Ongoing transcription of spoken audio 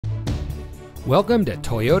Welcome to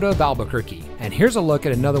Toyota of Albuquerque, and here's a look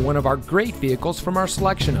at another one of our great vehicles from our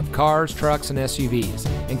selection of cars, trucks, and SUVs,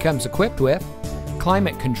 and comes equipped with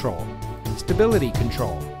climate control, stability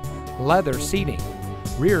control, leather seating,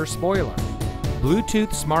 rear spoiler, Bluetooth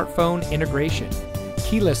smartphone integration,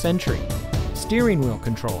 keyless entry, steering wheel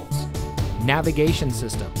controls, navigation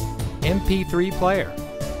system, MP3 player,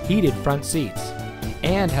 heated front seats,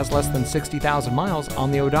 and has less than 60,000 miles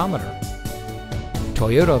on the odometer.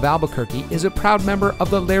 Toyota of Albuquerque is a proud member of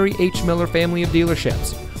the Larry H. Miller family of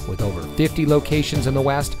dealerships. With over 50 locations in the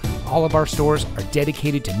West, all of our stores are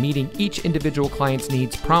dedicated to meeting each individual client's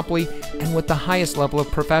needs promptly and with the highest level of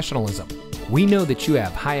professionalism. We know that you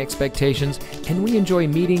have high expectations, and we enjoy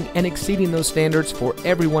meeting and exceeding those standards for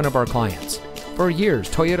every one of our clients. For years,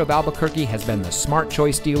 Toyota of Albuquerque has been the smart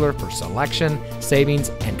choice dealer for selection, savings,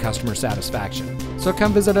 and customer satisfaction. So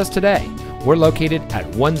come visit us today. We're located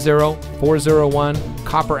at 10401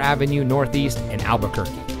 Copper Avenue Northeast in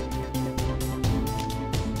Albuquerque.